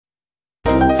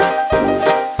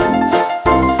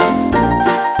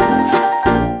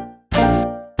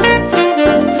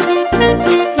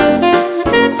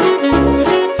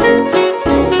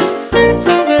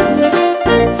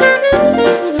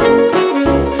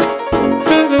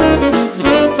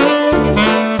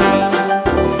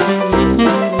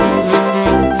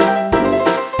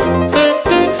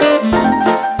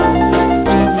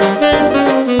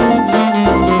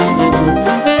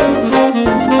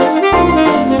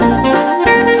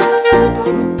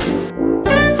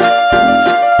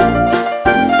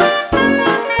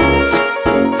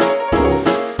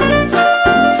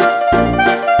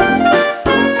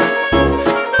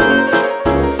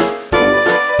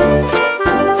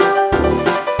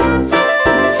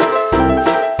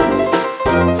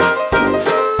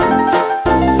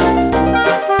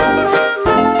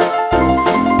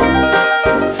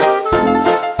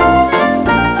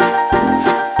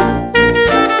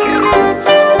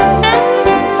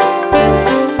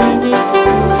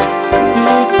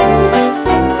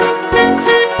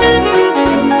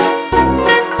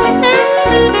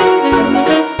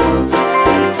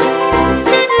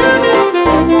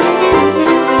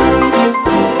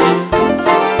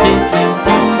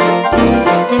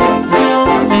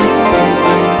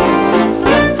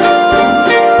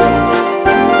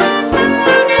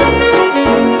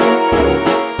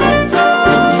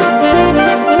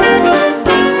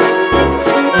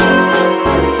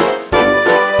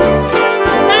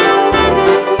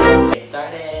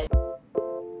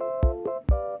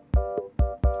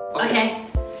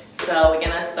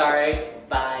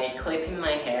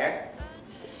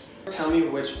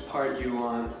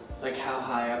want, like how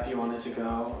high up you want it to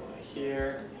go.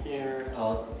 Here, here.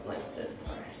 Oh, like this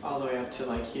part. All the way up to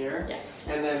like here? Yeah.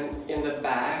 And then in the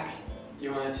back,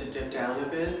 you want it to dip down a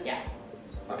bit? Yeah.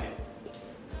 Okay.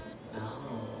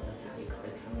 Oh, that's how you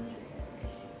clip someone's hair. I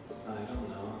see. I don't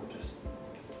know, I'm just...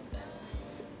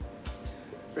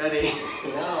 Ready?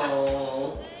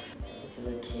 No. To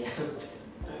look cute.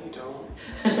 No, you don't.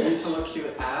 You need to look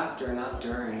cute after, not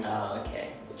during. Oh,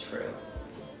 okay. True.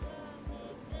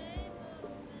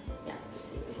 Yeah,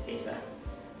 see, this stays up.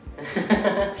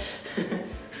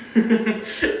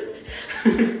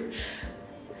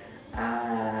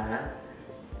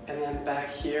 And then back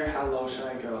here, how low should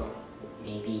I go?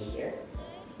 Maybe here?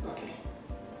 Okay.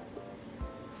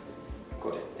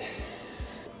 Got it.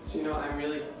 So you know, I'm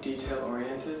really detail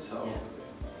oriented, so Yeah.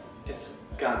 it's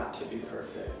got to be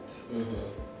perfect. Mm-hmm.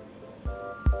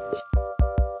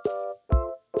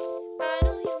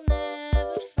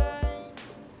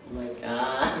 Oh my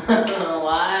god.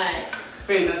 Why?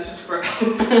 Wait, that's just for...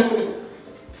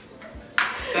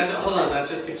 Hold on, that's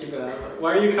just to keep it out.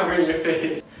 Why are you covering your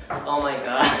face? Oh my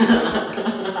god.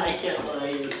 I can't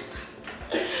believe.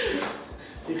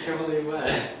 You can't believe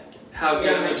what? How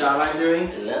good of a job I'm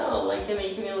doing? No, like you're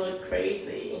making me look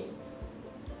crazy.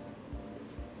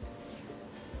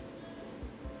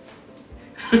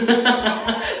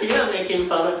 You're making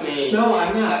fun of me. No,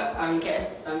 I'm not. Okay.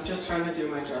 I'm just trying to do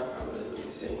my job properly. Let me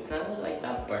see. It's not like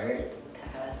that bird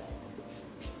has.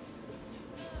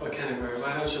 What kind of bird?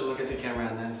 Why don't you look at the camera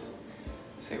and then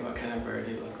say what kind of bird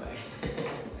you look like?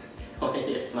 Why are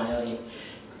you smiling?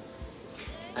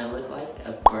 I look like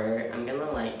a bird. I'm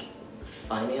gonna like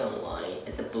find it online.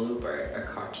 It's a bluebird, a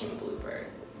cartoon bluebird.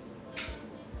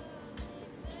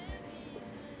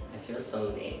 I feel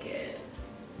so naked.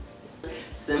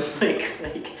 Simply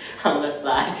click on the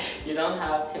side. You don't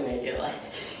have to make it like...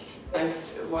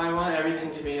 Well, I want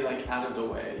everything to be like out of the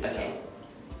way. Okay. Know?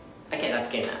 Okay, that's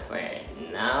good enough for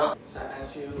now. So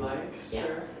as you like,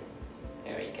 sir.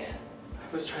 There we go.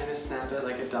 I was trying to snap it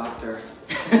like a doctor.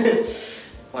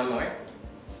 One more.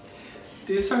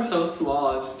 These are so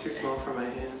small, it's too small for my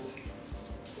hands.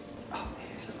 Oh,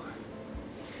 ASMR.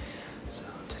 So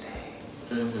today...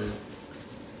 Mm-hmm.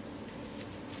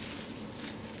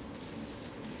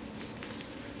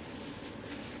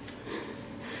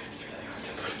 It's really hard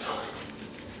to put it on.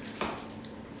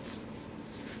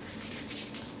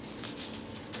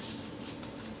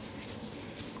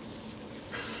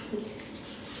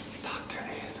 Dr.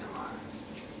 ASMR.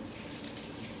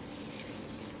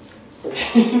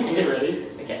 Okay, you ready?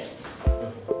 Okay.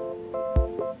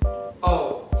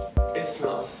 Oh, it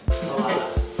smells a lot.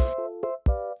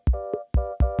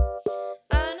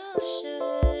 I know I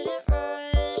shouldn't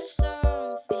write a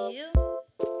song for you.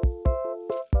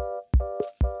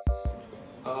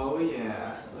 Oh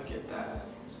yeah, look at that.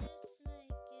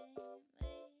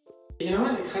 You know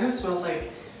what? It kind of smells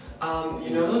like, you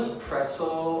know those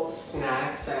pretzel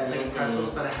snacks that's like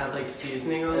pretzels but it has like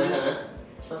seasoning on it?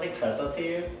 Sounds like pretzel to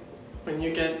you? When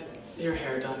you get your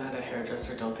hair done at a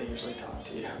hairdresser, don't they usually talk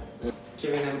to you?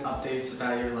 Giving them updates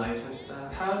about your life and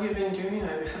stuff. How have you been doing?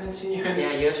 I haven't seen you in...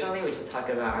 Yeah, usually we just talk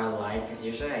about our life because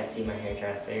usually I see my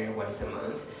hairdresser once a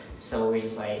month. So we're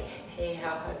just like, hey,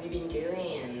 how have you been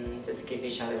doing? And just give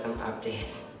each other some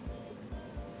updates.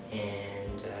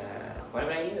 And what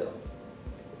about you?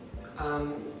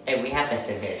 Hey, we have the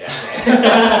same hairdresser.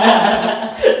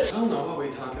 I don't know what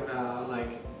we talk about,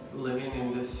 like living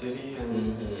in this city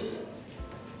and...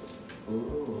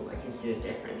 Ooh, I can see the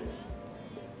difference.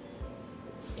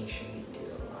 Make sure you do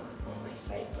a lot on my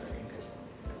sideburn because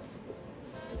that's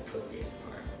the prettiest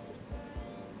part.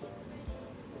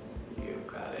 You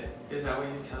got it. Is that what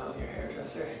you tell your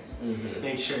hairdresser?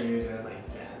 Make sure you do it like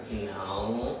this.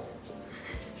 No.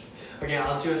 Okay,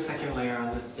 I'll do a second layer on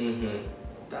this.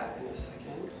 That in a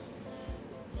second.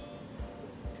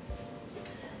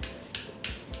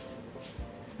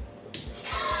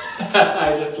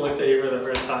 I just looked at you for the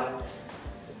first time.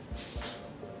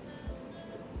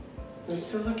 You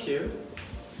still look cute.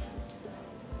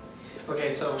 Okay,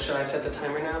 so should I set the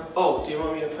timer now? Oh, do you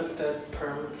want me to put the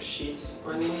perm sheets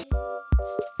on you?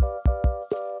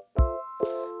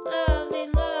 Lovely,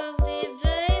 lovely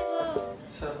baby.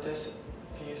 So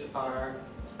these are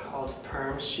called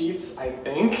perm sheets, I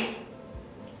think.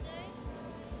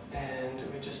 And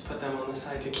we just put them on the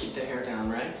side to keep the hair down,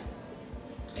 right?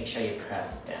 Make sure you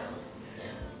press down.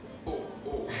 Yeah. Oh,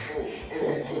 oh, oh,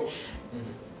 oh, oh.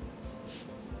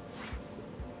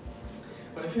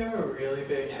 What if you have a really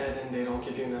big head and they don't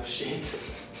give you enough sheets?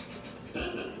 I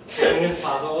think it's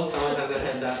possible someone has a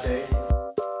head that big.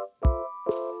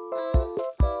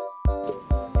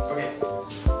 Okay.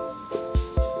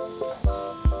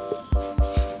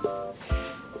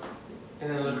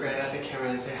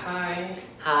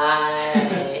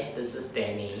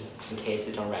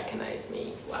 don't recognize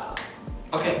me. Wow.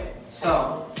 Okay,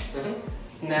 so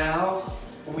now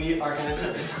we are gonna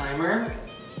set the timer.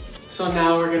 So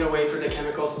now we're gonna wait for the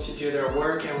chemicals to do their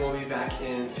work and we'll be back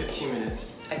in 15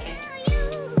 minutes. Okay.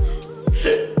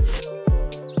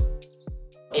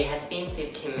 It has been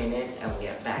 15 minutes and we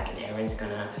are back and Aaron's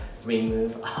gonna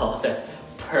remove all the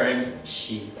perm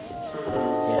sheets.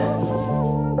 Yeah.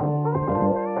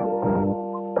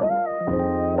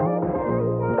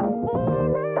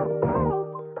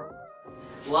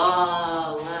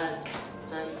 Whoa, look.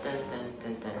 Dun, dun, dun,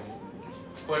 dun, dun.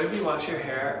 What if you wash your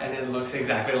hair and it looks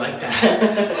exactly like that?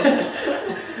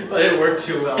 But it worked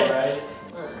too well, right?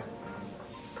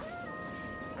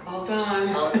 All done.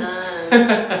 All done.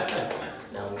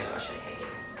 Now I'm gonna wash your hair.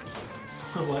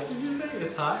 What did you say?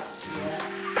 It's hot? Yeah.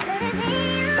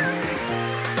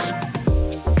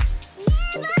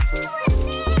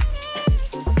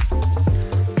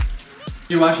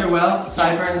 You wash it well?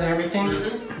 Sideburns and everything?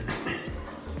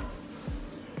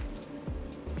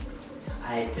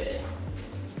 I did.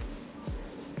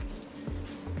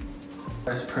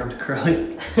 Where's permed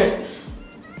curly?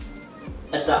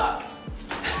 A dog.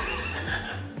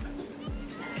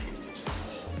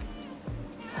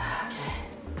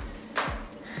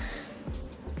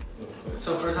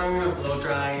 So first I'm gonna blow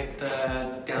dry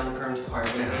the down permed part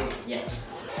down. Yeah.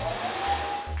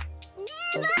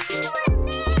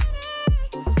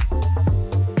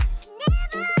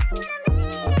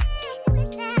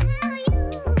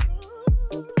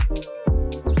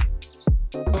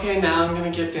 Okay, now I'm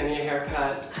gonna give Danny a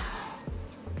haircut.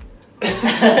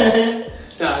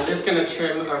 No, I'm just gonna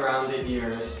trim around the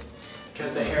ears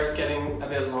because the hair's getting a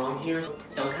bit long here.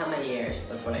 Don't cut my ears,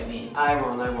 that's what I mean. I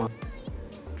won't. I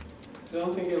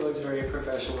don't think it looks very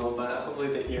professional, but hopefully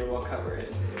the ear will cover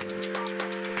it.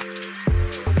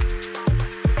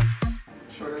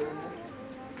 Shorter than that?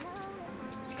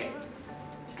 Okay.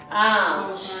 Oh,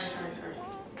 Ouch! sorry.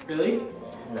 Really?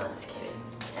 No, just kidding.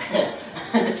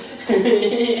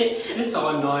 You're so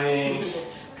annoying.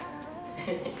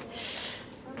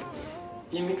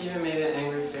 You even made an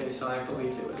angry face, so I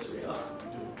believed it was real.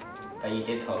 But you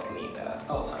did poke me though.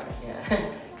 Oh, sorry. Yeah.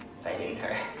 But I didn't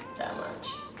hurt that much.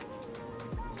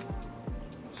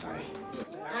 Sorry.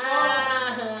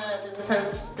 Ah,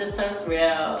 this time's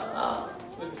real. Oh.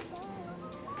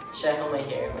 Should I hold my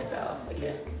hair myself?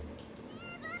 Okay.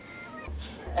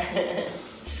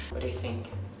 What do you think?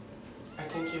 I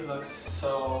think you look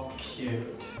so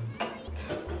cute.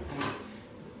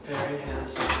 Very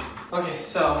handsome. Okay,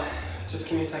 so just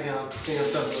give me a second. I'll clean up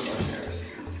those little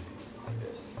hairs. Like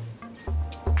this.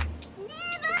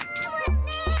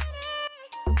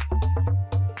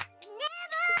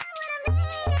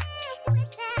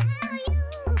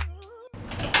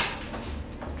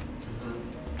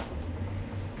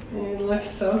 It looks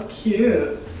so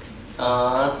cute.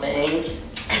 Aw, thanks.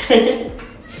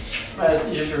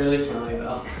 But you're really smelly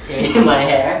though. My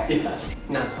hair? Yeah.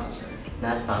 Not sponsored.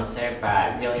 Not sponsored, but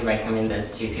I really recommend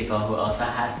this to people who also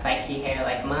have spiky hair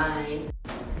like mine.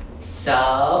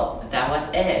 So, that was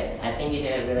it. I think you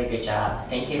did a really good job.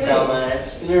 Thank you so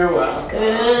much. You're welcome.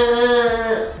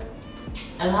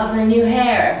 I love my new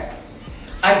hair.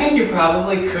 I think you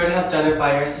probably could have done it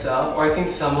by yourself, or I think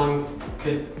someone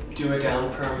could do a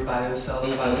down perm by themselves,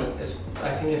 but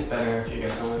I think it's better if you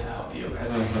get someone to help you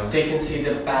because they can see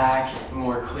the back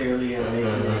more clearly and they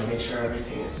can like, make sure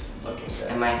everything is looking good.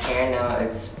 And my hair now,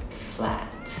 it's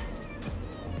flat.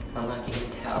 I don't know if you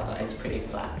can tell, but it's pretty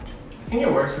flat. I think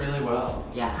it works really well.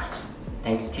 Yeah,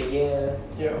 thanks to you.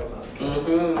 You're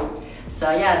welcome. So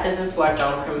yeah, this is what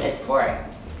down perm is for.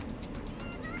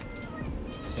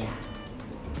 Yeah.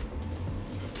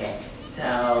 Okay,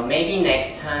 so maybe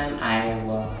next time I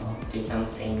will do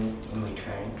something in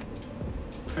return.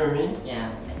 For me?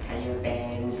 Yeah, like cut your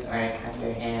bangs or cut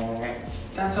your hair.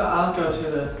 That's what I'll go to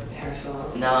the hair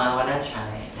salon. No, I wanna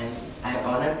try. I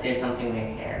wanna do something with your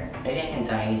hair. Maybe I can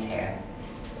dye his hair.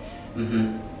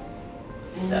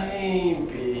 So.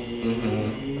 Maybe.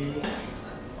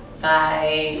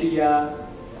 Bye. See ya.